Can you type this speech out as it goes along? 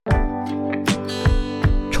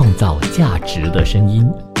造价值的声音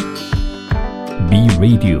B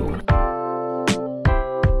Radio。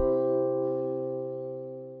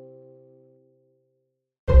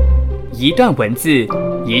 一段文字，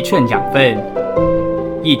一寸养分，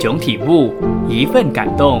一种体悟，一份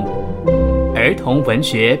感动。儿童文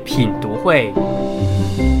学品读会，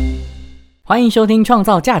欢迎收听创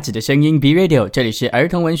造价值的声音 B Radio， 这里是儿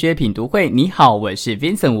童文学品读会。你好，我是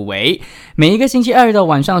Vincent 武维。每一个星期二的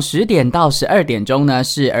晚上10点到12点钟呢，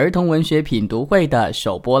是儿童文学品读会的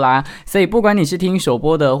首播啦。所以不管你是听首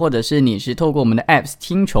播的，或者是你是透过我们的 Apps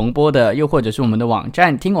听重播的，又或者是我们的网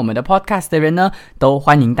站听我们的 Podcast 的人呢，都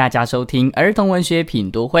欢迎大家收听儿童文学品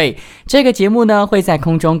读会。这个节目呢，会在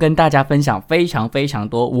空中跟大家分享非常非常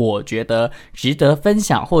多我觉得值得分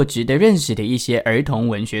享或值得认识的一些儿童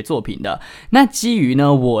文学作品的。那基于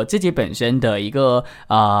呢我自己本身的一个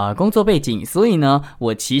工作背景，所以呢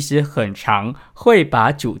我其实很常会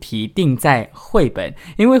把主题定在绘本，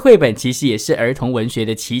因为绘本其实也是儿童文学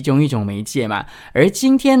的其中一种媒介嘛。而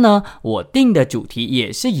今天呢我定的主题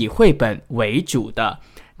也是以绘本为主的。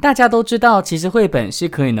大家都知道，其实绘本是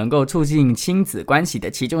可以能够促进亲子关系的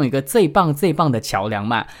其中一个最棒的桥梁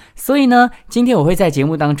嘛。所以呢，今天我会在节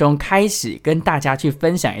目当中开始跟大家去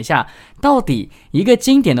分享一下，到底一个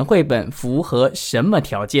经典的绘本符合什么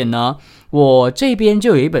条件呢？我这边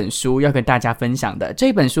就有一本书要跟大家分享的，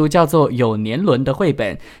这本书叫做《有年轮的绘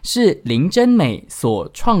本》，是林真美所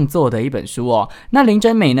创作的一本书哦。那林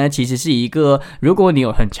真美呢，其实是一个，如果你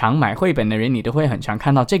有很常买绘本的人，你都会很常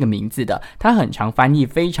看到这个名字的。他很常翻译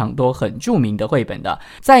非常多很著名的绘本的。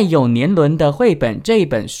在《有年轮的绘本》这一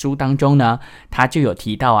本书当中呢，他就有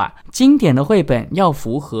提到经典的绘本要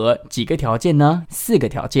符合几个条件呢？4个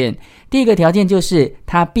条件。第一个条件就是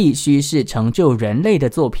它必须是成就人类的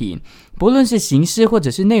作品，不论是形式或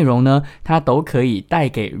者是内容呢，它都可以带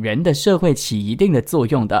给人的社会起一定的作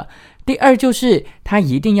用的。第二就是它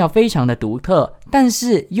一定要非常的独特，但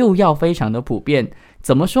是又要非常的普遍。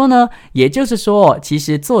怎么说呢？也就是说，其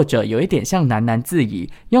实作者有一点像喃喃自语，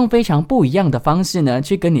用非常不一样的方式呢，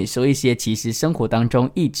去跟你说一些其实生活当中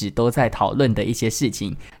一直都在讨论的一些事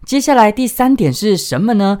情。接下来第3点是什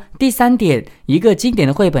么呢？第3点，一个经典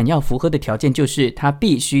的绘本要符合的条件就是它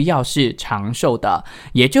必须要是长寿的，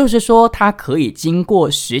也就是说它可以经过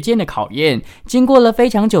时间的考验，经过了非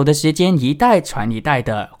常久的时间，一代传一代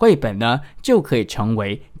的绘本呢，就可以成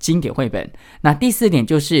为经典绘本。那第4点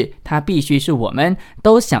就是它必须是我们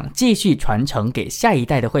都想继续传承给下一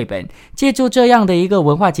代的绘本。借助这样的一个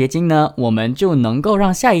文化结晶呢，我们就能够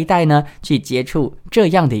让下一代呢去接触这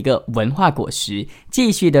样的一个文化果实，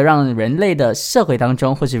继续的让人类的社会当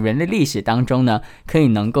中或是人类历史当中呢，可以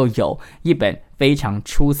能够有一本非常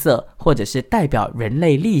出色或者是代表人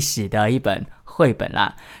类历史的一本绘本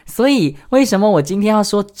啦。所以为什么我今天要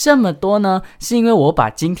说这么多呢？是因为我把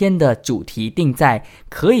今天的主题定在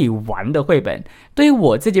可以玩的绘本。对于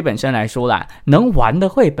我自己本身来说啦，能玩的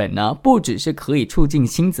绘本呢，不只是可以促进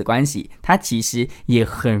亲子关系，它其实也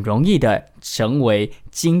很容易的成为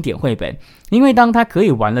经典绘本。因为当它可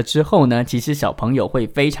以玩了之后呢，其实小朋友会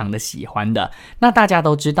非常的喜欢的。那大家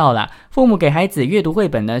都知道啦，父母给孩子阅读绘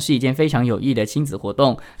本呢，是一件非常有益的亲子活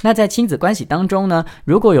动。那在亲子关系当中呢，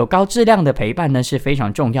如果有高质量的陪伴呢，是非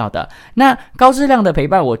常重要的。那高质量的陪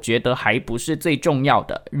伴，我觉得还不是最重要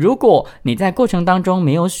的。如果你在过程当中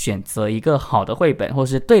没有选择一个好的绘本或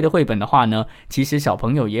是对的绘本的话呢，其实小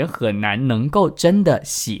朋友也很难能够真的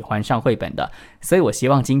喜欢上绘本的。所以我希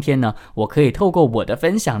望今天呢，我可以透过我的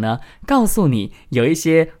分享呢，告诉你有一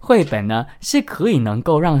些绘本呢是可以能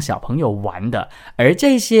够让小朋友玩的。而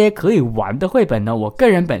这些可以玩的绘本呢，我个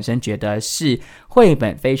人本身觉得是绘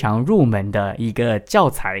本非常入门的一个教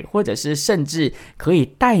材，或者是甚至可以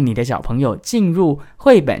带你的小朋友进入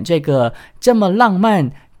绘本这个这么浪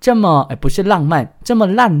漫，不是浪漫，这么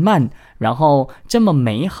浪漫，然后这么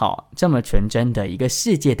美好，这么纯真的一个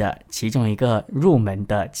世界的其中一个入门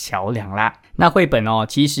的桥梁啦。那绘本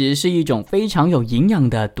其实是一种非常有营养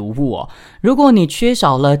的读物如果你缺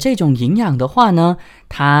少了这种营养的话呢，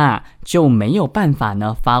它就没有办法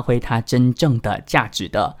呢发挥它真正的价值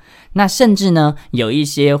的。那甚至呢，有一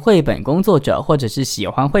些绘本工作者或者是喜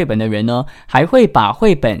欢绘本的人呢，还会把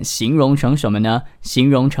绘本形容成什么呢？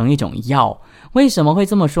形容成一种药。为什么会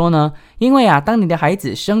这么说呢？因为当你的孩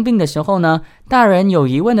子生病的时候呢，大人有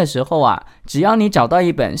疑问的时候只要你找到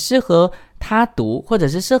一本适合他读或者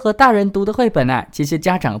是适合大人读的绘本其实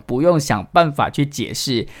家长不用想办法去解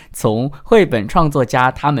释从绘本创作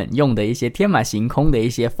家他们用的一些天马行空的一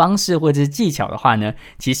些方式或者是技巧的话呢，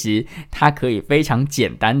其实他可以非常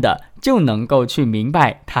简单的就能够去明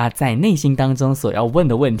白他在内心当中所要问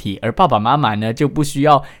的问题，而爸爸妈妈呢就不需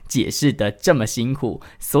要解释的这么辛苦。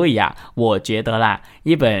所以啊，我觉得啦，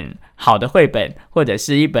一本好的绘本或者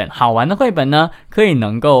是一本好玩的绘本呢，可以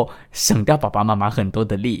能够省掉爸爸妈妈很多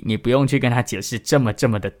的力，你不用去跟他解释这么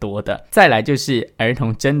的多的。再来就是儿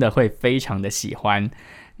童真的会非常的喜欢。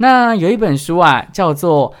那有一本书啊，叫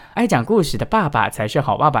做《爱讲故事的爸爸才是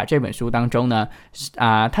好爸爸》。这本书当中呢，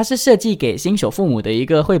它是设计给新手父母的一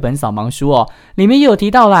个绘本扫盲书哦。里面也有提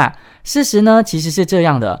到啦，事实呢其实是这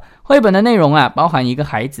样的，绘本的内容啊，包含一个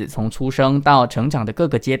孩子从出生到成长的各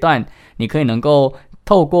个阶段，你可以能够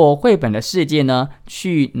透过绘本的世界呢，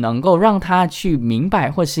去能够让他去明白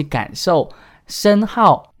或是感受深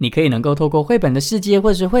奥，你可以能够透过绘本的世界或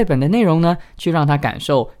者是绘本的内容呢，去让他感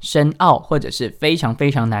受深奥或者是非常非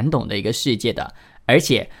常难懂的一个世界的。而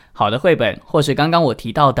且好的绘本或是刚刚我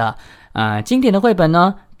提到的经典的绘本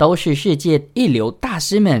呢，都是世界一流大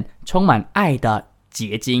师们充满爱的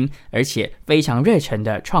结晶，而且非常热忱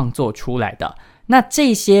的创作出来的。那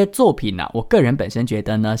这些作品呢，我个人本身觉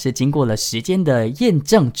得呢，是经过了时间的验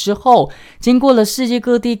证之后，经过了世界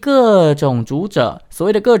各地各种读者，所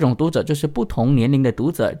谓的各种读者就是不同年龄的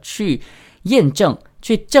读者去验证，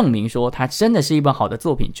去证明说它真的是一本好的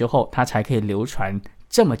作品之后，它才可以流传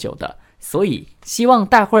这么久的。所以希望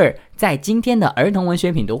待会儿在今天的儿童文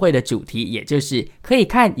学品读会的主题，也就是可以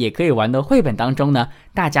看也可以玩的绘本当中呢，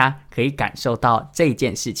大家可以感受到这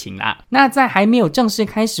件事情啦。那在还没有正式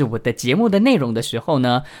开始我的节目的内容的时候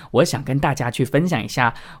呢，我想跟大家去分享一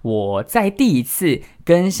下我在第一次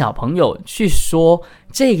跟小朋友去说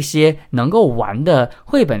这些能够玩的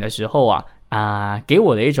绘本的时候给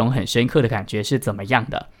我的一种很深刻的感觉是怎么样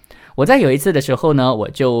的。我在有一次的时候呢，我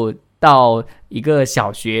就到一个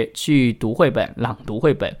小学去读绘本，朗读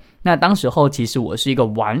绘本。那当时候其实我是一个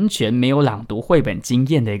完全没有朗读绘本经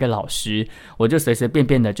验的一个老师，我就随随便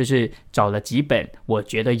便的就是找了几本我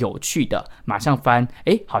觉得有趣的，马上翻，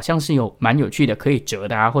好像是有蛮有趣的可以折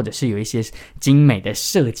的或者是有一些精美的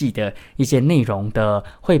设计的一些内容的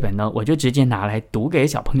绘本呢，我就直接拿来读给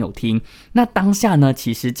小朋友听。那当下呢，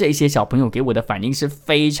其实这些小朋友给我的反应是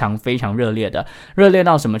非常非常热烈的，热烈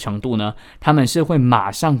到什么程度呢？他们是会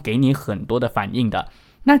马上给你很多的反应的。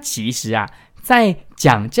那其实在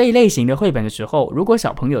讲这一类型的绘本的时候，如果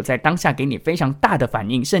小朋友在当下给你非常大的反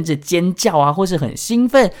应，甚至尖叫或是很兴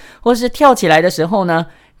奋或是跳起来的时候呢，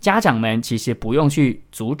家长们其实不用去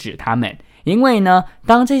阻止他们，因为呢，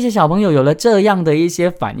当这些小朋友有了这样的一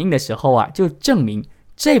些反应的时候就证明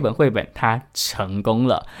这本绘本它成功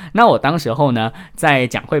了。那我当时候呢，在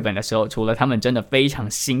讲绘本的时候，除了他们真的非常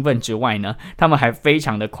兴奋之外呢，他们还非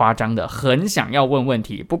常的夸张的很想要问问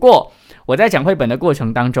题。不过我在讲绘本的过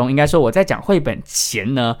程当中，应该说我在讲绘本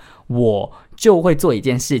前呢，我就会做一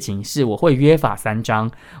件事情，是我会约法三章。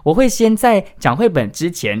我会先在讲绘本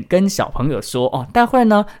之前跟小朋友说待会儿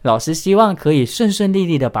呢，老师希望可以顺顺利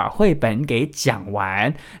利的把绘本给讲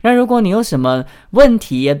完。那如果你有什么问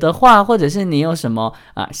题的话，或者是你有什么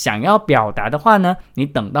想要表达的话呢，你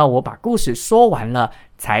等到我把故事说完了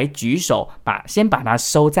才举手，先把它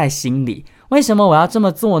收在心里。为什么我要这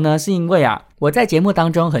么做呢？是因为我在节目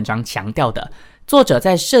当中很常强调的，作者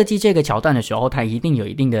在设计这个桥段的时候，他一定有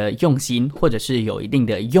一定的用心，或者是有一定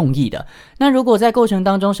的用意的。那如果在过程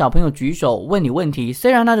当中小朋友举手问你问题，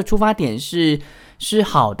虽然他的出发点是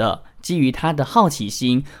好的，基于他的好奇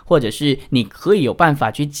心，或者是你可以有办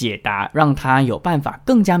法去解答，让他有办法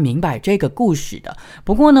更加明白这个故事的。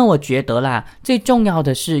不过呢，我觉得啦，最重要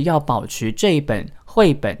的是要保持这一本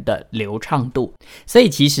绘本的流畅度。所以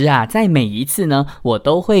其实在每一次呢，我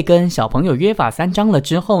都会跟小朋友约法三章了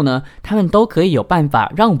之后呢，他们都可以有办法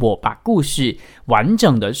让我把故事完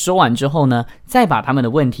整的说完之后呢，再把他们的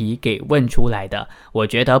问题给问出来的。我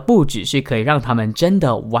觉得不只是可以让他们真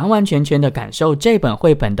的完完全全的感受这本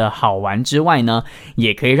绘本的好玩之外呢，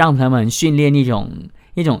也可以让他们训练一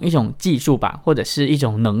种技术吧，或者是一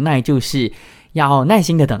种能耐，就是要耐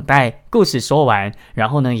心的等待故事说完，然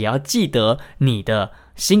后呢，也要记得你的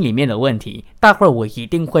心里面的问题。待会儿我一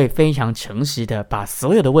定会非常诚实的把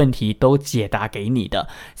所有的问题都解答给你的。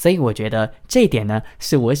所以我觉得这一点呢，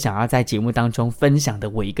是我想要在节目当中分享的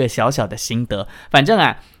我一个小小的心得。反正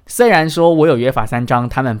虽然说我有约法三章，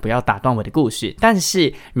他们不要打断我的故事，但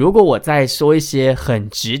是如果我在说一些很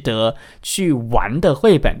值得去玩的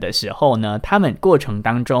绘本的时候呢，他们过程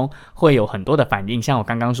当中会有很多的反应，像我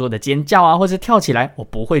刚刚说的尖叫或是跳起来，我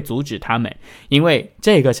不会阻止他们，因为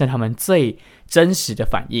这个是他们最真实的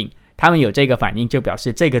反应。他们有这个反应，就表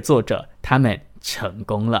示这个作者他们成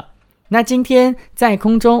功了。那今天在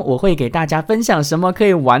空中我会给大家分享什么可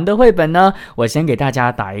以玩的绘本呢？我先给大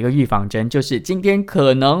家打一个预防针，就是今天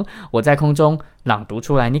可能我在空中朗读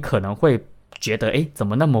出来，你可能会觉得怎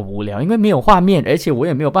么那么无聊，因为没有画面，而且我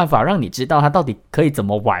也没有办法让你知道它到底可以怎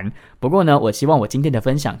么玩。不过呢，我希望我今天的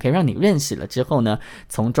分享可以让你认识了之后呢，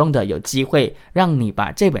从中的有机会让你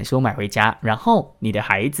把这本书买回家，然后你的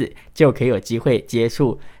孩子就可以有机会接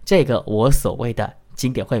触这个我所谓的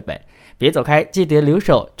经典绘本。别走开，记得留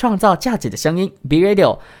守创造价值的声音 B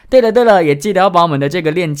Radio。 对了，也记得要把我们的这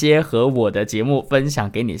个链接和我的节目分享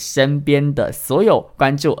给你身边的所有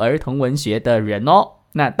关注儿童文学的人哦。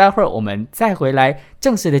那待会儿我们再回来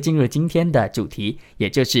正式的进入今天的主题，也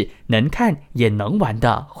就是能看也能玩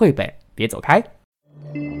的绘本。别走开。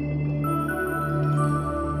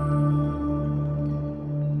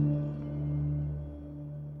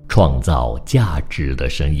创造价值的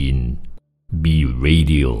声音 B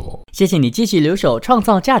Radio。 谢谢你继续留守创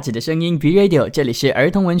造价值的声音 B Radio， 这里是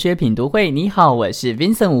儿童文学品读会。你好，我是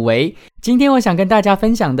Vincent 武维。今天我想跟大家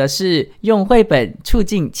分享的是用绘本促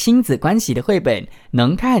进亲子关系的绘本，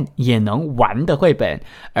能看也能玩的绘本。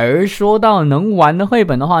而说到能玩的绘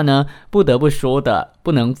本的话呢，不得不说的，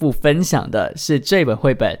不能不分享的是这本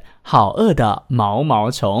绘本《好饿的毛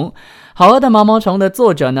毛虫》。好饿的毛毛虫的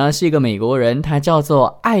作者呢是一个美国人，他叫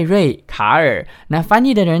做艾瑞卡尔。那翻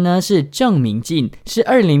译的人呢是郑明进，是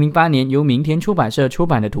2008年由明天出版社出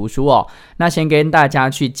版的图书哦。那先跟大家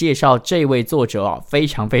去介绍这位作者哦，非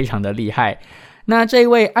常非常的厉害。那这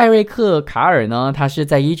位艾瑞克卡尔呢，他是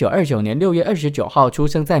在1929年6月29号出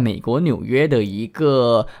生在美国纽约的一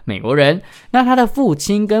个美国人。那他的父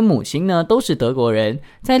亲跟母亲呢都是德国人，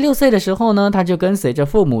在6岁的时候呢，他就跟随着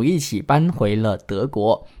父母一起搬回了德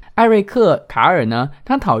国。艾瑞克卡尔呢，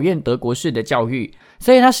他讨厌德国式的教育，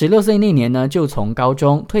所以他16岁那年呢就从高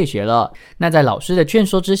中退学了。那在老师的劝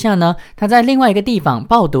说之下呢，他在另外一个地方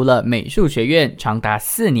报读了美术学院长达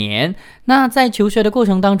4年。那在求学的过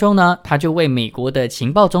程当中呢，他就为美国的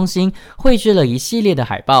情报中心绘制了一系列的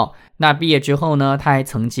海报。那毕业之后呢，他还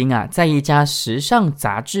曾经在一家时尚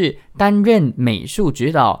杂志担任美术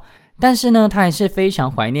指导。但是呢，他还是非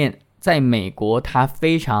常怀念在美国他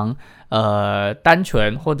非常单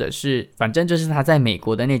纯，或者是反正就是他在美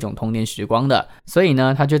国的那种童年时光的。所以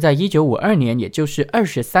呢，他就在1952年，也就是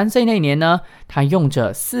23岁那年呢，他用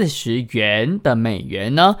着40元的美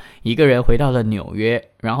元呢，一个人回到了纽约，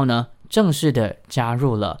然后呢，正式的加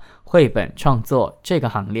入了绘本创作这个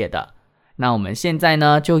行列的。那我们现在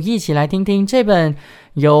呢，就一起来听听这本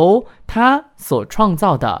由他所创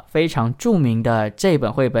造的非常著名的这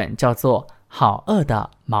本绘本，叫做《好饿的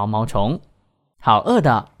毛毛虫》。好饿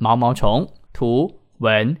的毛毛虫，图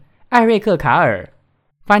文艾瑞克卡尔，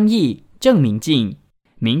翻译郑明进，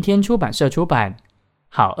明天出版社出版。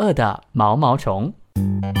好饿的毛毛虫。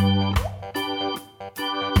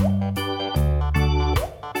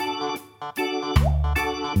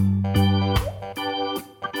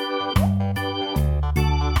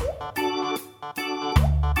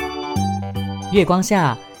月光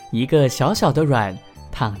下，一个小小的卵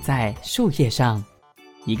躺在树叶上。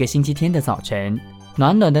一个星期天的早晨，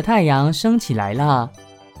暖暖的太阳升起来了。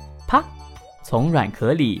啪！从卵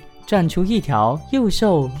壳里钻出一条又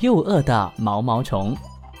瘦又饿的毛毛虫。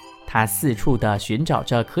它四处地寻找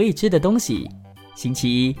着可以吃的东西。星期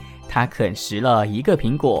一，它啃食了一个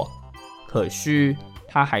苹果，可是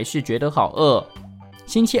它还是觉得好饿。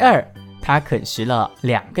星期二，它啃食了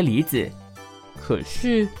2个梨子，可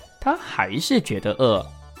是它还是觉得饿。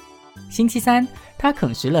星期三，它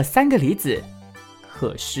啃食了3个梨子，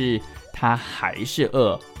可是他还是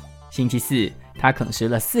饿。星期四，他啃食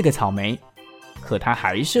了4个草莓，可他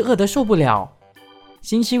还是饿得受不了。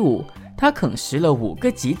星期五，他啃食了5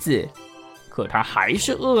个橘子，可他还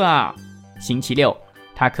是饿啊。星期六，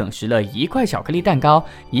他啃食了1块巧克力蛋糕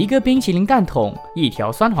，1个冰淇淋蛋筒，1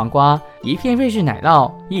条酸黄瓜，1片瑞士奶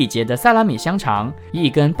酪，1节的萨拉米香肠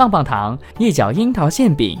，1根棒棒糖，1角樱桃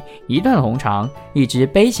馅饼，1段红肠，1只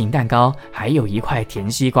杯形蛋糕，还有1块甜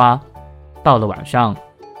西瓜。到了晚上，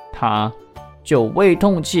他就胃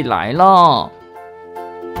痛起来了。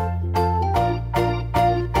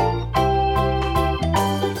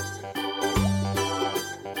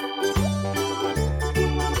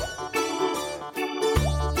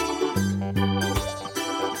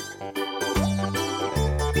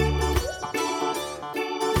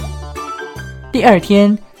第二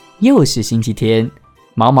天，又是星期天，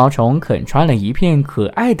毛毛虫啃穿了一片可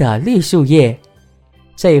爱的绿树叶。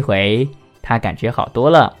这回他感觉好多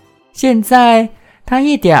了，现在他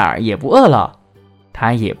一点儿也不饿了。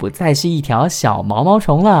他也不再是一条小毛毛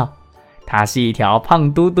虫了，他是一条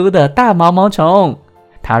胖嘟嘟的大毛毛虫。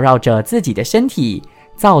他绕着自己的身体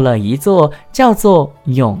造了一座叫做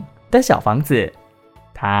蛹的小房子。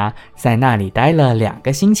他在那里待了2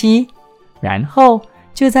个星期，然后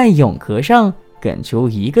就在蛹壳上梗出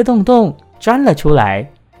一个洞洞，钻了出来。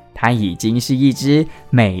它已经是一只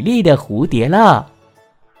美丽的蝴蝶了。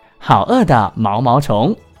好饿的毛毛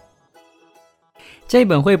虫。这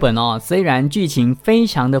本绘本虽然剧情非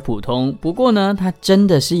常的普通，不过呢，它真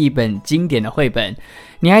的是一本经典的绘本。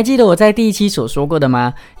你还记得我在第一期所说过的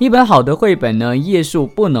吗？一本好的绘本呢，页数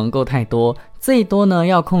不能够太多，最多呢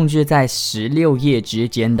要控制在16页之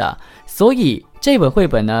间的。所以这本绘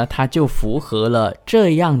本呢，它就符合了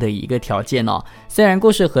这样的一个条件虽然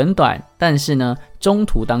故事很短，但是呢，中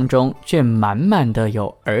途当中却满满的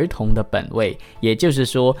有儿童的本味，也就是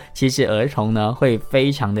说，其实儿童呢会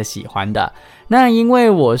非常的喜欢的。那因为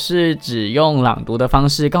我是只用朗读的方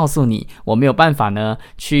式告诉你，我没有办法呢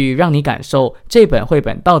去让你感受这本绘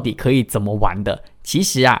本到底可以怎么玩的。其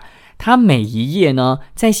实啊，它每一页呢，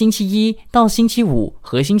在星期一到星期五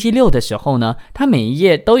和星期六的时候呢，它每一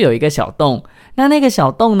页都有一个小洞。那个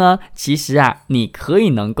小洞呢，其实啊，你可以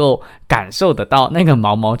能够感受得到那个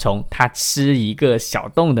毛毛虫它吃一个小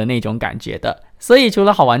洞的那种感觉的。所以除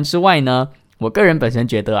了好玩之外呢，我个人本身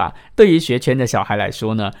觉得啊，对于学前的小孩来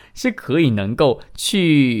说呢，是可以能够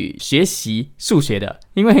去学习数学的，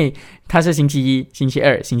因为它是星期一、星期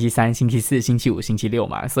二、星期三、星期四、星期五、星期六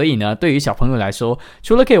嘛，所以呢，对于小朋友来说，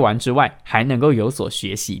除了可以玩之外，还能够有所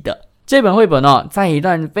学习的。这本绘本在一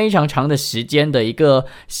段非常长的时间的一个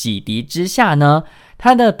洗涤之下呢，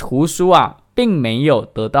它的图书啊，并没有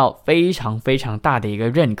得到非常非常大的一个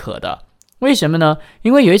认可的。为什么呢？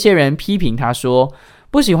因为有一些人批评他说，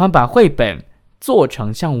不喜欢把绘本做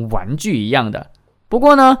成像玩具一样的。不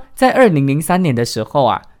过呢，在2003年的时候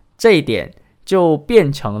啊，这一点就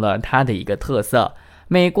变成了它的一个特色。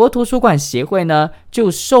美国图书馆协会呢，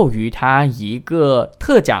就授予它一个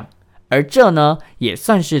特奖，而这呢，也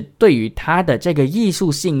算是对于它的这个艺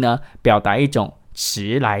术性呢，表达一种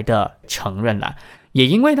迟来的承认啦。也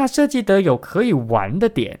因为它设计得有可以玩的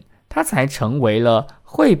点，它才成为了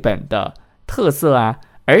绘本的特色啊。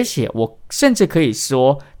而且我甚至可以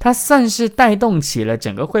说，它算是带动起了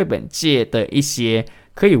整个绘本界的一些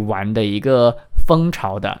可以玩的一个风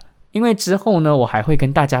潮的。因为之后呢，我还会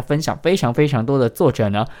跟大家分享非常非常多的作者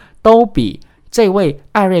呢，都比这位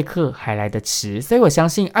艾瑞克还来得迟，所以我相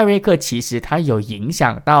信艾瑞克其实他有影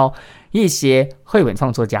响到一些绘本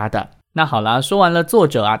创作家的。那好啦，说完了作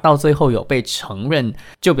者啊，到最后有被承认，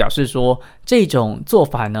就表示说这种做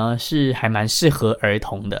法呢是还蛮适合儿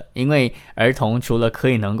童的，因为儿童除了可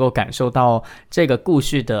以能够感受到这个故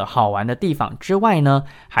事的好玩的地方之外呢，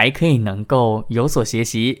还可以能够有所学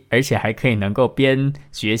习，而且还可以能够边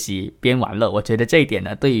学习边玩乐。我觉得这一点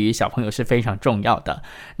呢，对于小朋友是非常重要的。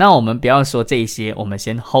那我们不要说这些，我们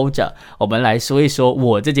先 hold 着，我们来说一说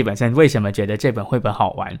我自己本身为什么觉得这本绘本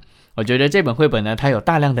好玩。我觉得这本绘本呢，它有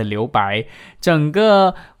大量的留白，整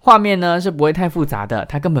个画面呢是不会太复杂的，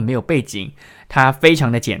它根本没有背景，它非常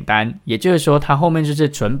的简单，也就是说它后面就是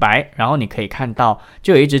纯白，然后你可以看到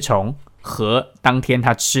就有一只虫和当天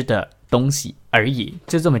它吃的东西而已，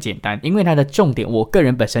就这么简单。因为它的重点，我个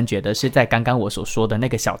人本身觉得是在刚刚我所说的那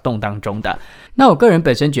个小洞当中的。那我个人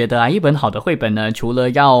本身觉得啊，一本好的绘本呢，除了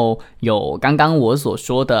要有刚刚我所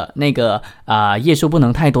说的那个页数不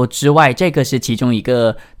能太多之外，这个是其中一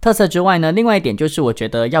个特色之外呢，另外一点就是我觉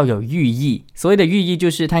得要有寓意。所谓的寓意就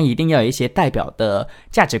是它一定要有一些代表的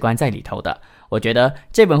价值观在里头的。我觉得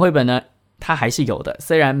这本绘本呢，它还是有的，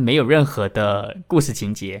虽然没有任何的故事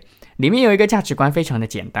情节，里面有一个价值观非常的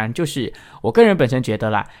简单，就是我个人本身觉得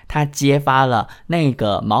啦，它揭发了那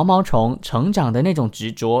个毛毛虫成长的那种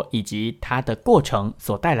执着，以及它的过程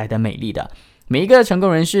所带来的美丽的。每一个成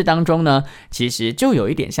功人士当中呢，其实就有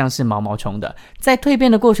一点像是毛毛虫的，在蜕变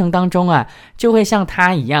的过程当中啊，就会像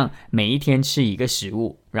他一样，每一天吃一个食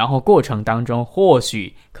物，然后过程当中或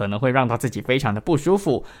许可能会让到自己非常的不舒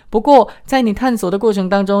服，不过在你探索的过程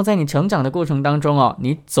当中，在你成长的过程当中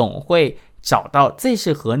你总会找到最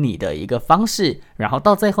适合你的一个方式，然后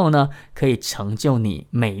到最后呢，可以成就你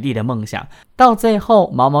美丽的梦想。到最后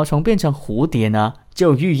毛毛虫变成蝴蝶呢，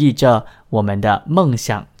就寓意着我们的梦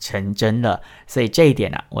想成真了。所以这一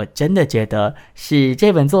点我真的觉得是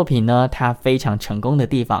这本作品呢，它非常成功的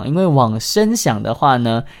地方。因为往深想的话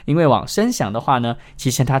呢，其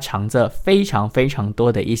实它藏着非常非常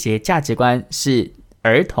多的一些价值观，是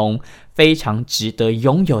儿童非常值得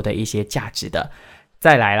拥有的一些价值的。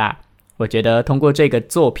再来啦，我觉得通过这个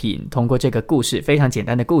作品，通过这个故事，非常简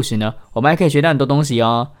单的故事呢，我们还可以学到很多东西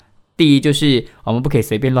哦。第一就是我们不可以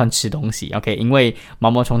随便乱吃东西 OK， 因为毛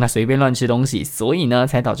毛虫它随便乱吃东西，所以呢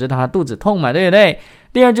才导致它肚子痛嘛，对不对？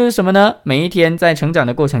第二就是什么呢？每一天在成长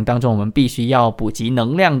的过程当中，我们必须要补给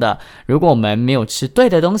能量的。如果我们没有吃对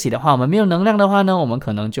的东西的话，我们没有能量的话呢，我们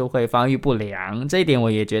可能就会发育不良。这一点我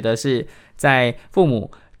也觉得是在父母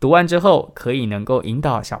读完之后可以能够引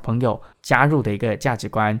导小朋友加入的一个价值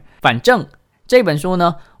观。反正这本书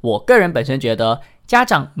呢，我个人本身觉得家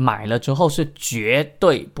长买了之后是绝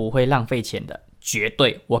对不会浪费钱的，绝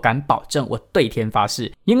对，我敢保证，我对天发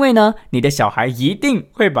誓，因为呢，你的小孩一定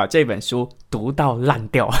会把这本书读到烂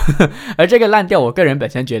掉而这个烂掉，我个人本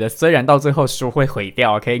身觉得，虽然到最后书会毁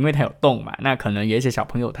掉 OK， 因为它有洞嘛，那可能有一些小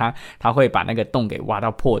朋友他会把那个洞给挖到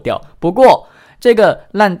破掉，不过这个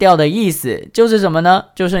烂掉的意思就是什么呢？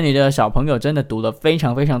就是你的小朋友真的读了非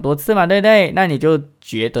常非常多次嘛，对不对？那你就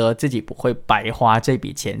觉得自己不会白花这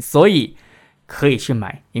笔钱，所以可以去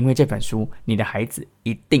买，因为这本书你的孩子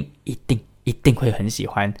一定会很喜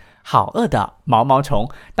欢。好饿的毛毛虫，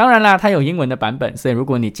当然啦，它有英文的版本，所以如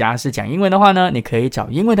果你家是讲英文的话呢，你可以找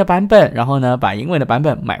英文的版本，然后呢把英文的版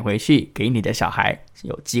本买回去给你的小孩，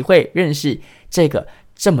有机会认识这个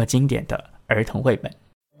这么经典的儿童绘本。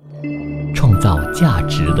创造价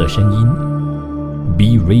值的声音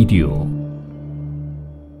B Radio。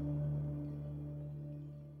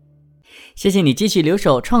 谢谢你继续留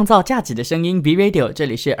守创造价值的声音 B Radio， 这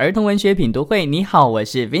里是儿童文学品读会。你好，我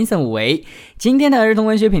是 Vincent 武维。今天的儿童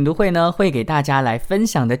文学品读会呢，会给大家来分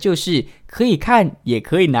享的就是可以看也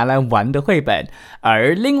可以拿来玩的绘本。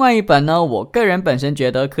而另外一本呢，我个人本身觉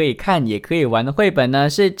得可以看也可以玩的绘本呢，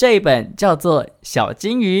是这一本叫做《小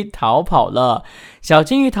金鱼逃跑了》。小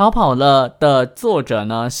金鱼逃跑了的作者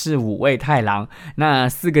呢是五味太郎，那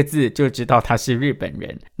4个字就知道他是日本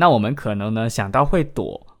人。那我们可能呢想到会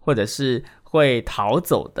躲或者是会逃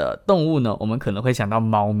走的动物呢，我们可能会想到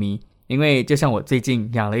猫咪，因为就像我最近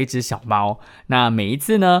养了一只小猫，那每一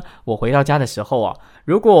次呢我回到家的时候啊，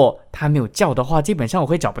如果它没有叫的话，基本上我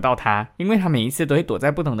会找不到它，因为它每一次都会躲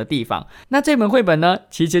在不同的地方。那这本绘本呢，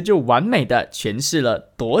其实就完美的诠释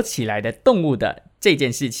了躲起来的动物的这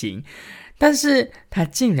件事情，但是它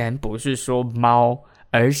竟然不是说猫，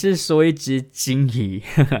而是说一只金鱼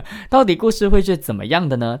到底故事会是怎么样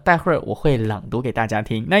的呢？待会儿我会朗读给大家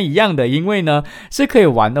听。那一样的，因为呢是可以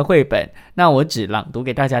玩的绘本，那我只朗读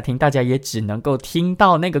给大家听，大家也只能够听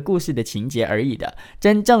到那个故事的情节而已的。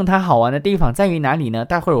真正它好玩的地方在于哪里呢？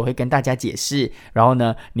待会儿我会跟大家解释，然后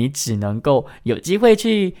呢你只能够有机会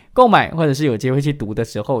去购买，或者是有机会去读的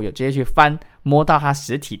时候，有机会去翻摸到它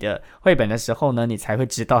实体的绘本的时候呢，你才会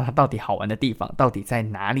知道它到底好玩的地方到底在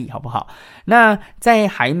哪里，好不好？那在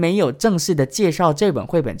还没有正式的介绍这本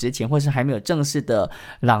绘本之前，或是还没有正式的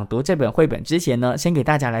朗读这本绘本之前呢，先给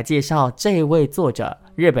大家来介绍这位作者，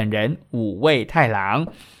日本人五味太郎。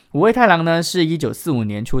五味太郎呢是1945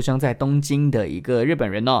年出生在东京的一个日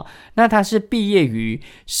本人哦。那他是毕业于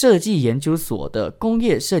设计研究所的工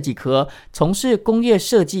业设计科，从事工业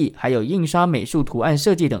设计还有印刷美术图案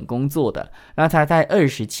设计等工作的。那他在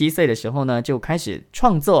27岁的时候呢就开始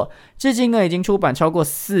创作，至今呢已经出版超过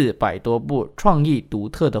400多部创意独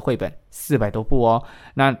特的绘本，400多部哦。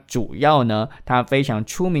那主要呢他非常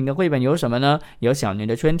出名的绘本有什么呢？有小牛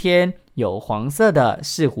的春天，有黄色的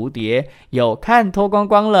是蝴蝶，有看脱光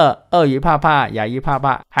光了，鳄鱼怕怕，牙医怕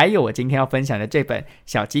怕，还有我今天要分享的这本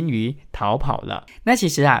小金鱼逃跑了。那其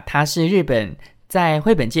实啊，他是日本在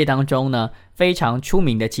绘本界当中呢非常出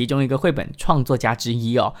名的其中一个绘本创作家之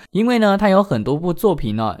一哦。因为呢他有很多部作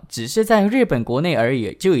品呢，只是在日本国内而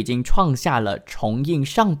已就已经创下了重印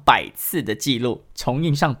上百次的记录，重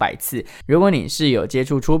印上百次。如果你是有接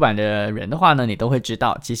触出版的人的话呢，你都会知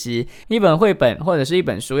道，其实一本绘本或者是一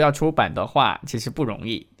本书要出版的话其实不容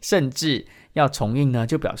易，甚至要重印呢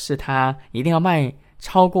就表示它一定要卖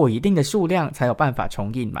超过一定的数量才有办法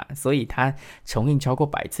重印嘛，所以它重印超过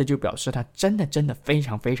100次就表示它真的非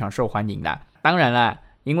常非常受欢迎啦。当然啦，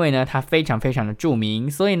因为呢他非常非常的著名，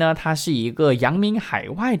所以呢他是一个扬名海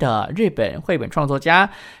外的日本绘本创作家。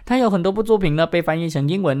他有很多部作品呢被翻译成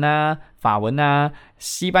英文啊、法文啊、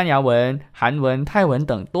西班牙文、韩文、泰文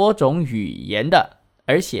等多种语言的，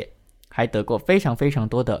而且还得过非常非常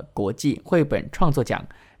多的国际绘本创作奖。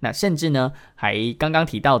那甚至呢还刚刚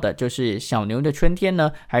提到的就是小牛的春天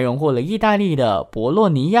呢还荣获了意大利的博洛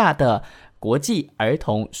尼亚的国际儿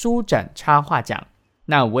童书展插画奖。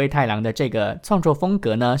那五味太郎的这个创作风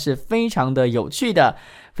格呢是非常的有趣的，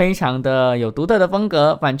非常的有独特的风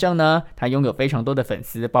格。反正呢他拥有非常多的粉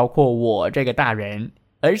丝，包括我这个大人，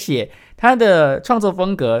而且他的创作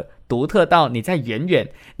风格独特到你在远远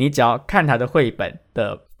你只要看他的绘本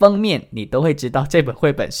的封面，你都会知道这本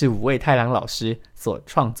绘本是五味太郎老师所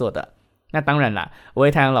创作的。那当然啦，五味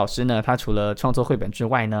太郎老师呢他除了创作绘本之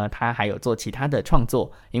外呢，他还有做其他的创作，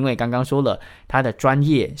因为刚刚说了他的专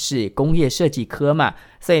业是工业设计科嘛，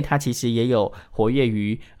所以他其实也有活跃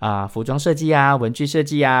于服装设计啊、文具设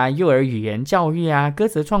计啊、幼儿语言教育啊、歌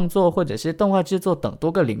词创作或者是动画制作等多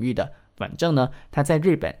个领域的。反正呢他在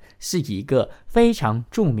日本是一个非常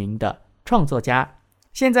著名的创作家。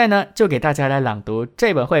现在呢就给大家来朗读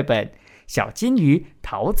这本绘本《小金鱼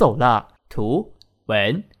逃走了》。图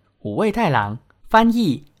文五味太郎，翻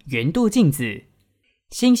译原度镜子，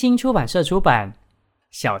新兴出版社出版。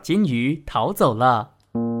小金鱼逃走了。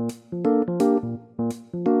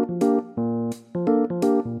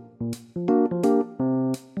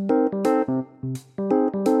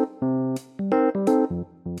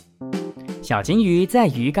小金鱼在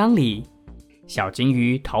鱼缸里，小金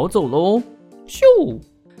鱼逃走喽！咻，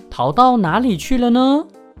逃到哪里去了呢？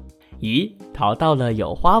咦，逃到了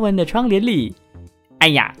有花纹的窗帘里。哎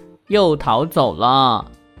呀，又逃走了。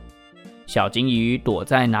小金鱼躲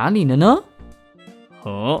在哪里了呢？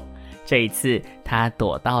这一次它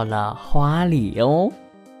躲到了花里哦。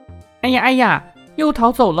哎呀，又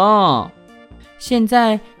逃走了。现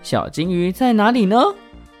在小金鱼在哪里呢？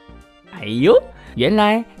哎呦，原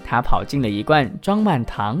来它跑进了一罐装满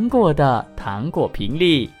糖果的糖果瓶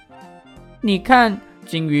里。你看，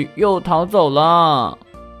金鱼又逃走了。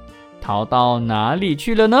逃到哪里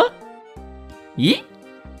去了呢？咦，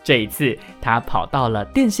这一次它跑到了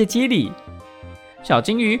电视机里。小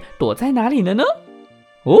金鱼躲在哪里了呢？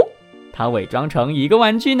它伪装成一个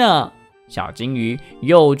玩具呢。小金鱼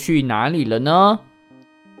又去哪里了呢？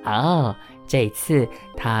这次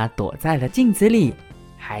它躲在了镜子里，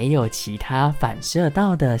还有其他反射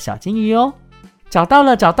到的小金鱼哦。找到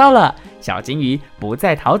了，小金鱼不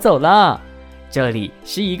再逃走了。这里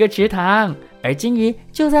是一个池塘，而金鱼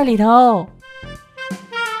就在里头。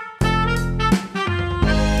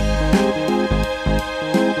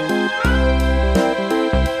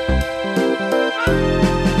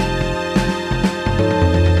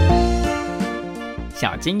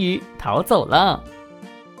小金鱼逃走了。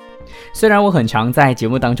虽然我很常在节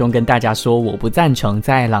目当中跟大家说我不赞成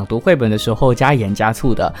在朗读绘本的时候加盐加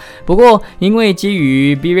醋的，不过因为基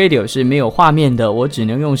于 B Radio 是没有画面的，我只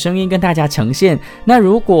能用声音跟大家呈现。那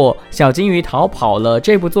如果小金鱼逃跑了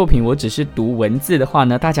这部作品我只是读文字的话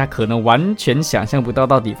呢，大家可能完全想象不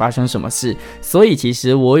到底发生什么事，所以其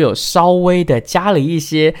实我有稍微的加了一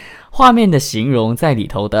些画面的形容在里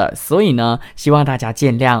头的，所以呢希望大家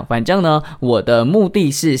见谅。反正呢我的目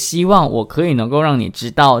的是希望我可以能够让你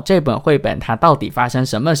知道这本绘本它到底发生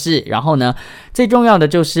什么事，然后呢最重要的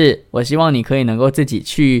就是我希望你可以能够自己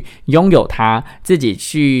去拥有它，自己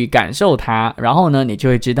去感受它，然后呢你就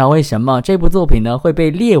会知道为什么这部作品呢会被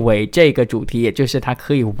列为这个主题，也就是它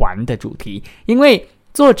可以玩的主题。因为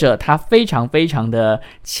作者他非常非常的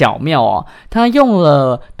巧妙哦，他用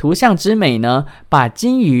了图像之美呢，把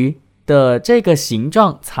金鱼的这个形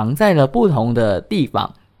状藏在了不同的地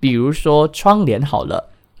方。比如说窗帘好了，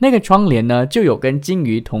那个窗帘呢就有跟金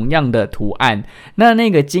鱼同样的图案，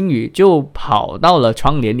那个金鱼就跑到了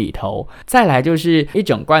窗帘里头。再来就是一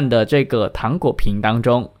整罐的这个糖果瓶当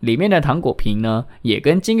中，里面的糖果瓶呢也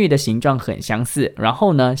跟金鱼的形状很相似，然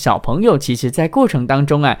后呢小朋友其实在过程当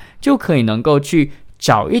中就可以能够去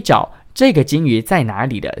找一找这个金鱼在哪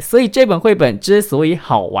里的。所以这本绘本之所以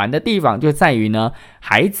好玩的地方就在于呢，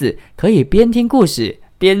孩子可以边听故事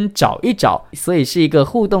边找一找，所以是一个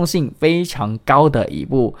互动性非常高的一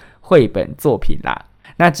部绘本作品啦。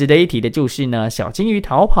那值得一提的就是呢，小金鱼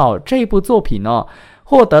逃跑这部作品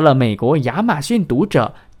获得了美国亚马逊读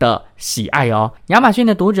者的喜爱哦。亚马逊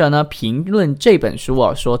的读者呢评论这本书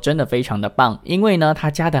说真的非常的棒，因为呢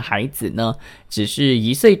他家的孩子呢只是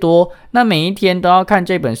1岁多，那每一天都要看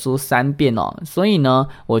这本书3遍所以呢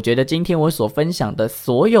我觉得今天我所分享的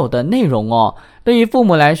所有的内容对于父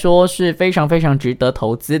母来说是非常非常值得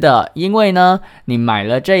投资的。因为呢你买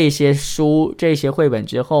了这些书这些绘本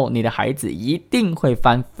之后，你的孩子一定会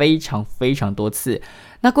翻非常非常多次，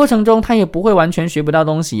那过程中他也不会完全学不到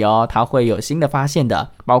东西他会有新的发现的，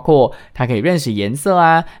包括他可以认识颜色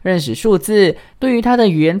认识数字，对于他的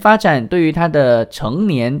语言发展，对于他的成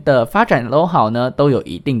年的发展都好呢，都有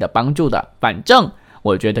一定的帮助的。反正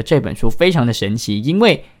我觉得这本书非常的神奇，因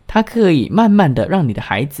为它可以慢慢的让你的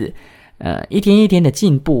孩子一天一天的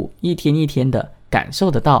进步，一天一天的感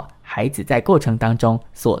受得到孩子在过程当中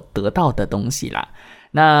所得到的东西啦。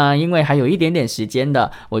那因为还有一点点时间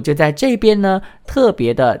的，我就在这边呢特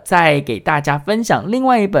别的再给大家分享另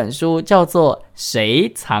外一本书，叫做《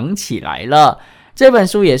谁藏起来了》。这本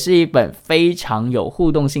书也是一本非常有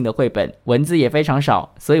互动性的绘本，文字也非常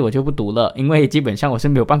少，所以我就不读了，因为基本上我是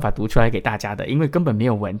没有办法读出来给大家的，因为根本没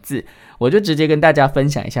有文字。我就直接跟大家分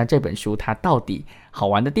享一下这本书它到底好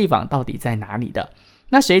玩的地方到底在哪里的。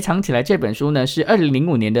那谁藏起来这本书呢，是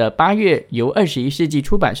2005年的8月由21世纪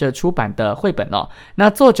出版社出版的绘本那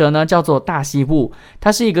作者呢叫做大西部，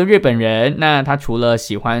他是一个日本人。那他除了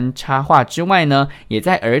喜欢插画之外呢，也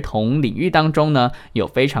在儿童领域当中呢有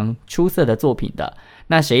非常出色的作品的。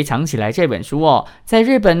那谁藏起来这本书哦，在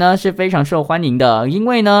日本呢是非常受欢迎的，因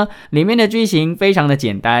为呢里面的剧情非常的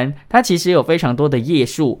简单，它其实有非常多的页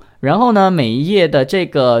数，然后呢每一页的这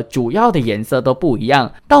个主要的颜色都不一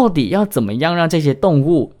样，到底要怎么样让这些动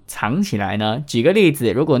物藏起来呢？举个例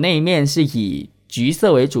子，如果那一面是以橘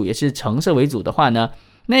色为主，也是橙色为主的话呢，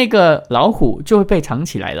那个老虎就会被藏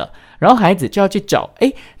起来了，然后孩子就要去找，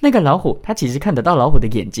那个老虎他其实看得到老虎的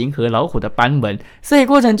眼睛和老虎的斑纹，所以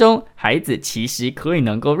过程中孩子其实可以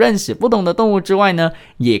能够认识不同的动物之外呢，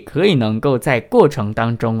也可以能够在过程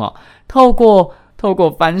当中透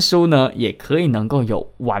过翻书呢，也可以能够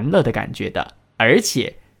有玩乐的感觉的。而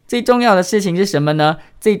且最重要的事情是什么呢？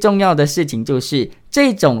最重要的事情就是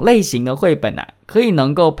这种类型的绘本可以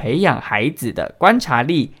能够培养孩子的观察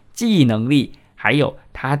力、记忆能力，还有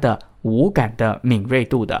他的五感的敏锐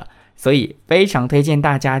度的。所以非常推荐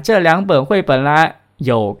大家这2本绘本啦，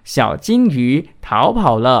有小金鱼逃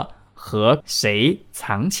跑了和谁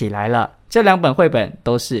藏起来了，这2本绘本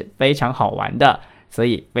都是非常好玩的，所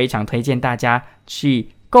以非常推荐大家去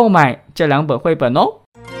购买这2本绘本哦。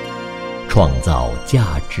创造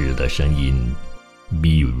价值的声音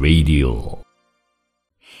 ，Be Radio。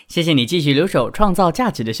谢谢你继续留守创造价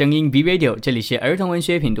值的声音 B Radio， 这里是儿童文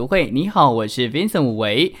学品读会。你好，我是 Vincent 武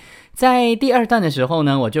维。在第2段的时候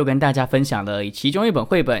呢，我就跟大家分享了其中一本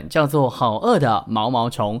绘本叫做《好饿的毛毛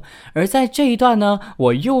虫》，而在这一段呢，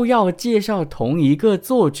我又要介绍同一个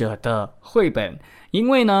作者的绘本。因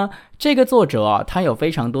为呢，这个作者他有非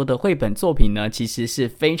常多的绘本作品呢，其实是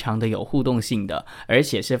非常的有互动性的，而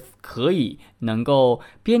且是可以能够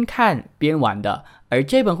边看边玩的。而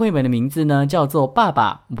这本绘本的名字呢，叫做《爸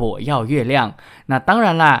爸，我要月亮》。那当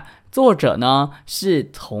然啦，作者呢是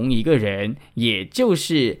同一个人，也就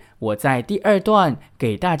是我在第2段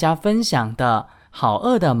给大家分享的《好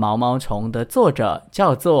饿的毛毛虫》的作者，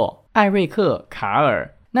叫做艾瑞克·卡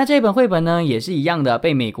尔。那这本绘本呢，也是一样的，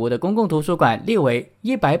被美国的公共图书馆列为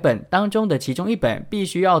100本当中的其中一本必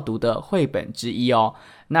须要读的绘本之一哦。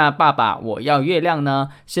那爸爸我要月亮呢，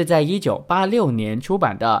是在1986年出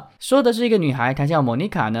版的，说的是一个女孩，她叫莫妮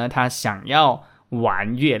卡呢，她想要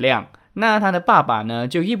玩月亮，那她的爸爸呢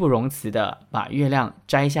就义不容辞的把月亮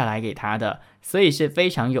摘下来给她的，所以是非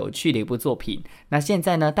常有趣的一部作品。那现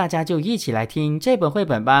在呢，大家就一起来听这本绘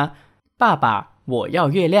本吧。爸爸我要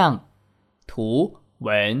月亮，图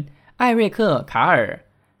文艾瑞克·卡尔，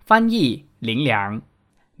翻译林良，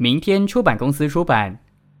明天出版公司出版。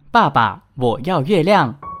爸爸我要月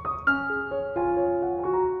亮。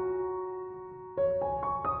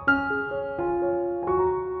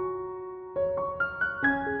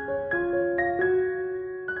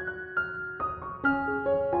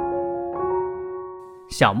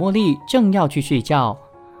小茉莉正要去睡觉，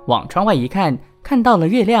往窗外一看，看到了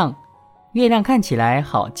月亮，月亮看起来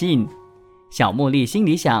好近。小茉莉心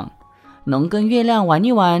里想，能跟月亮玩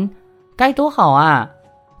一玩该多好啊，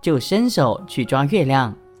就伸手去抓月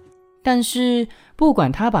亮。但是不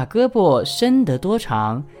管她把胳膊伸得多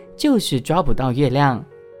长，就是抓不到月亮。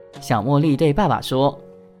小茉莉对爸爸说，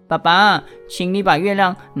爸爸，请你把月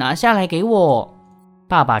亮拿下来给我。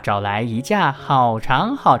爸爸找来一架好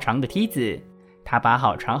长好长的梯子，他把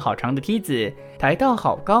好长好长的梯子抬到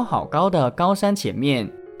好高好高的高山前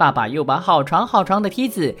面，爸爸又把好长好长的梯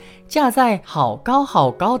子架在好高好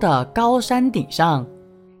高的高山顶上，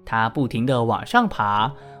他不停地往上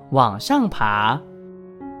爬，往上爬。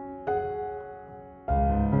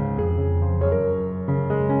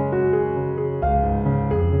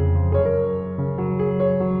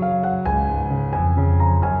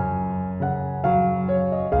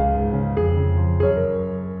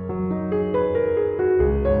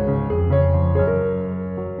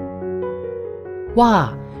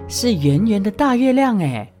哇，是圆圆的大月亮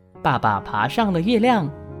诶！爸爸爬上了月亮。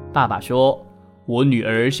爸爸说，我女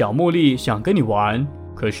儿小茉莉想跟你玩，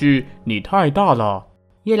可是你太大了。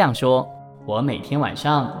月亮说，我每天晚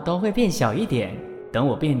上都会变小一点，等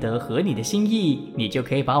我变得合你的心意，你就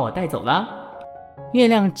可以把我带走啦。月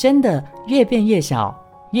亮真的越变越小，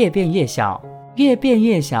越变越小，越变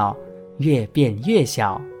越小，越变越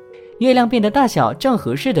小。月亮变得大小正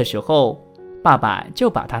合适的时候，爸爸就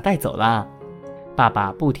把它带走了。爸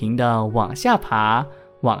爸不停地往下爬，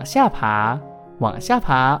往下爬，往下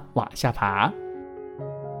爬，往下爬。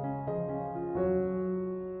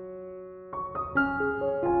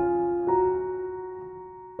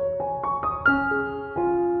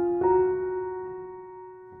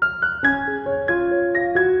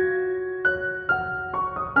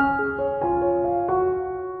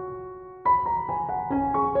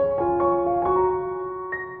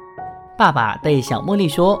爸爸对小茉莉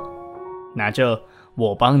说，拿着，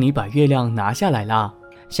我帮你把月亮拿下来啦。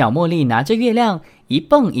小茉莉拿着月亮一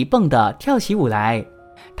蹦一蹦地跳起舞来，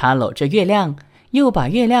他搂着月亮，又把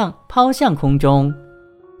月亮抛向空中。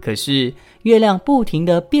可是月亮不停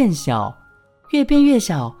地变小，越变越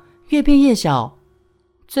小，越变越小，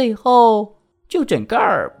最后就整个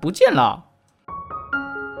儿不见了。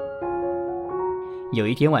有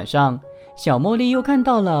一天晚上，小茉莉又看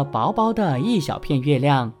到了薄薄的一小片月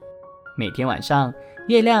亮。每天晚上，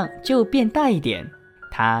月亮就变大一点，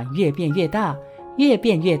它越变越大，越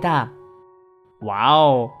变越大。哇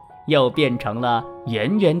哦，又变成了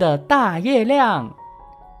圆圆的大月亮。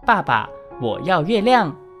爸爸，我要月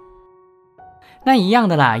亮。那一样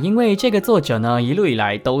的啦，因为这个作者呢，一路以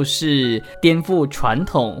来都是颠覆传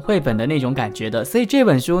统绘本的那种感觉的，所以这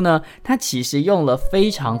本书呢，它其实用了非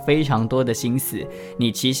常非常多的心思。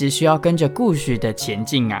你其实需要跟着故事的前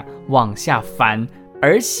进啊，往下翻，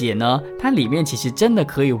而且呢，它里面其实真的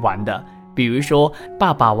可以玩的。比如说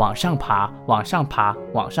爸爸往上爬，往上爬，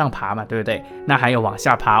往上爬嘛，对不对？那还有往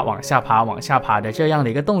下爬，往下爬，往下爬的这样的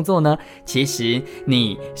一个动作呢，其实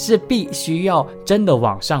你是必须要真的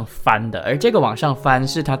往上翻的，而这个往上翻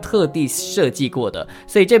是他特地设计过的，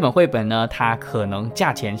所以这本绘本呢，它可能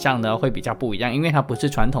价钱上呢会比较不一样，因为它不是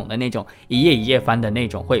传统的那种一页一页翻的那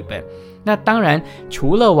种绘本。那当然，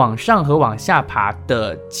除了往上和往下爬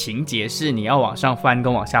的情节是你要往上翻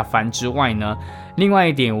跟往下翻之外呢，另外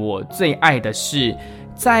一点我最爱的是，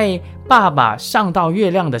在爸爸上到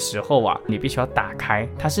月亮的时候啊，你必须要打开，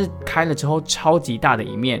它是开了之后超级大的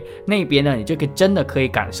一面，那边呢，你就真的可以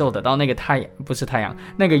感受得到那个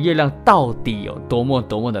那个月亮到底有多么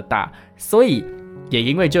多么的大。所以也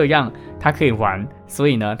因为这样，它可以玩，所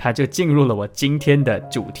以呢，它就进入了我今天的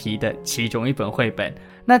主题的其中一本绘本。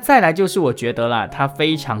那再来就是我觉得啦，它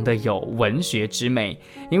非常的有文学之美，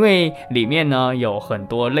因为里面呢有很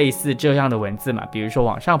多类似这样的文字嘛，比如说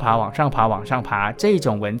往上爬，往上爬，往上爬这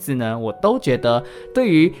种文字呢，我都觉得对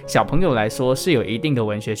于小朋友来说是有一定的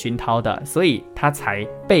文学熏陶的，所以它才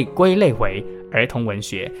被归类为儿童文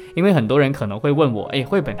学。因为很多人可能会问我，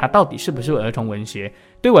绘本它到底是不是儿童文学？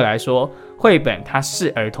对我来说，绘本它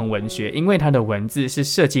是儿童文学，因为它的文字是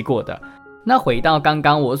设计过的。那回到刚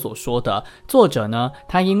刚我所说的，作者呢，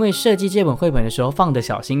他因为设计这本绘本的时候放的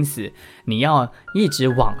小心思，你要一直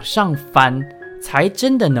往上翻，才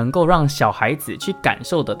真的能够让小孩子去感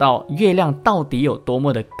受得到月亮到底有多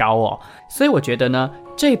么的高哦。所以我觉得呢，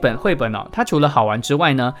这本绘本哦，它除了好玩之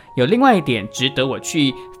外呢，有另外一点值得我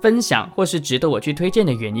去分享或是值得我去推荐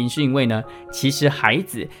的原因，是因为呢，其实孩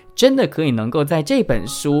子真的可以能够在这本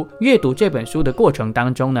书阅读这本书的过程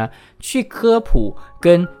当中呢，去科普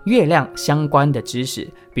跟月亮相关的知识。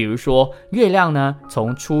比如说月亮呢，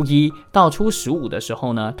从初1到初15的时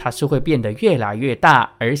候呢，它是会变得越来越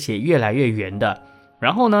大，而且越来越圆的。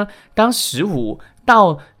然后呢，当15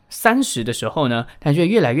到30的时候呢，它就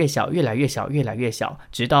越来越小，越来越小，越来越小，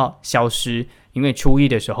直到消失。因为初1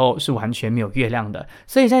的时候是完全没有月亮的，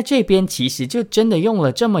所以在这边其实就真的用了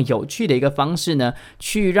这么有趣的一个方式呢，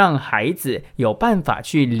去让孩子有办法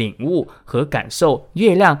去领悟和感受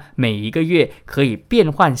月亮每一个月可以变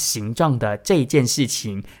换形状的这件事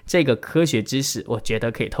情。这个科学知识，我觉得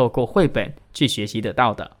可以透过绘本去学习得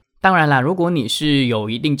到的。当然啦，如果你是有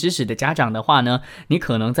一定知识的家长的话呢，你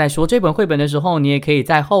可能在说这本绘本的时候，你也可以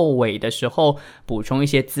在后尾的时候补充一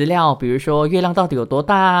些资料，比如说月亮到底有多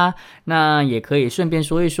大啊，那也可以顺便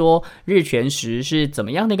说一说日全食是怎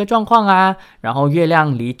么样的一个状况啊，然后月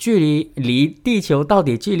亮离地球到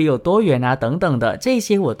底距离有多远啊，等等的，这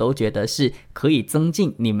些我都觉得是可以增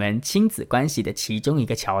进你们亲子关系的其中一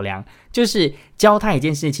个桥梁。就是教他一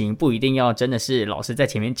件事情，不一定要真的是老师在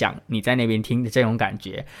前面讲，你在那边听的这种感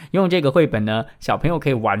觉。用这个绘本呢，小朋友可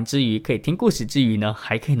以玩之余，可以听故事之余呢，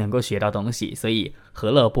还可以能够学到东西，所以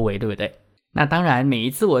何乐而不为，对不对？那当然，每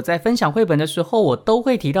一次我在分享绘本的时候，我都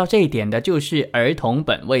会提到这一点的，就是儿童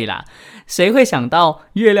本位啦。谁会想到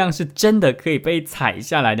月亮是真的可以被采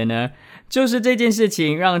下来的呢？就是这件事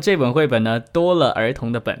情让这本绘本呢多了儿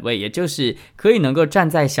童的本位，也就是可以能够站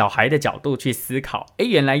在小孩的角度去思考，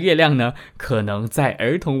原来月亮呢可能在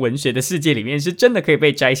儿童文学的世界里面是真的可以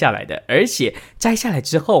被摘下来的，而且摘下来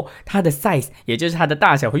之后它的 size 也就是它的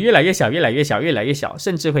大小会越来越小，越来越小，越来越小，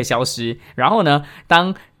甚至会消失。然后呢，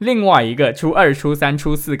当另外一个初2、初3、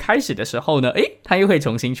初4开始的时候呢，它又会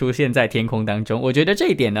重新出现在天空当中。我觉得这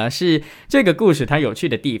一点呢是这个故事它有趣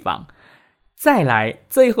的地方。再来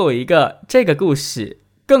最后一个，这个故事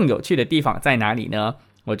更有趣的地方在哪里呢？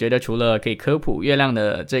我觉得除了可以科普月亮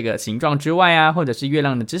的这个形状之外啊，或者是月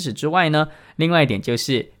亮的知识之外呢，另外一点就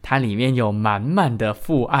是它里面有满满的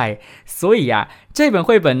父爱。所以啊，这本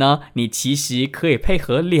绘本呢，你其实可以配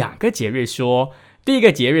合2个节日说。第一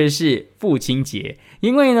个节日是父亲节，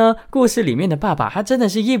因为呢，故事里面的爸爸他真的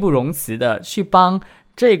是义不容辞的去帮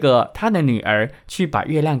这个他的女儿去把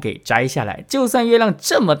月亮给摘下来，就算月亮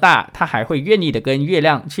这么大，他还会愿意的跟月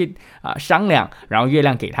亮去商量，然后月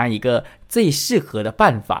亮给他一个最适合的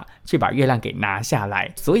办法去把月亮给拿下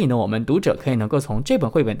来。所以呢，我们读者可以能够从这本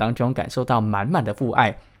绘本当中感受到满满的父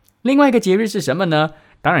爱。另外一个节日是什么呢？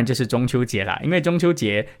当然就是中秋节啦，因为中秋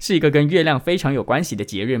节是一个跟月亮非常有关系的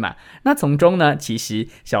节日嘛。那从中呢，其实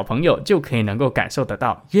小朋友就可以能够感受得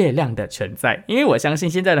到月亮的存在，因为我相信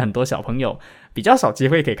现在的很多小朋友比较少机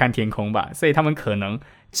会可以看天空吧，所以他们可能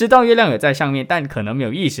知道月亮有在上面，但可能没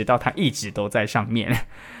有意识到它一直都在上面。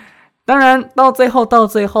当然到最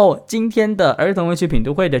后今天的儿童文学品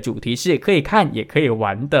读会的主题是可以看也可以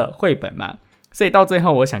玩的绘本嘛，所以到最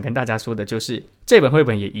后我想跟大家说的就是这本绘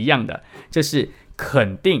本也一样的，就是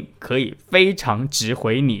肯定可以非常值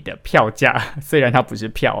回你的票价，虽然它不是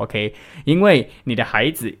票 OK， 因为你的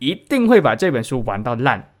孩子一定会把这本书玩到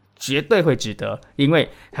烂，绝对会值得，因为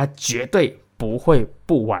他绝对不会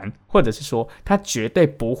不玩，或者是说他绝对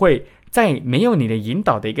不会在没有你的引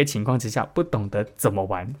导的一个情况之下不懂得怎么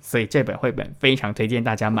玩，所以这本绘本非常推荐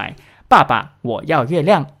大家买。爸爸，我要月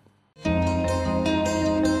亮。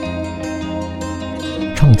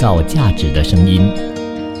创造价值的声音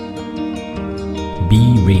B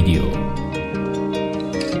Radio。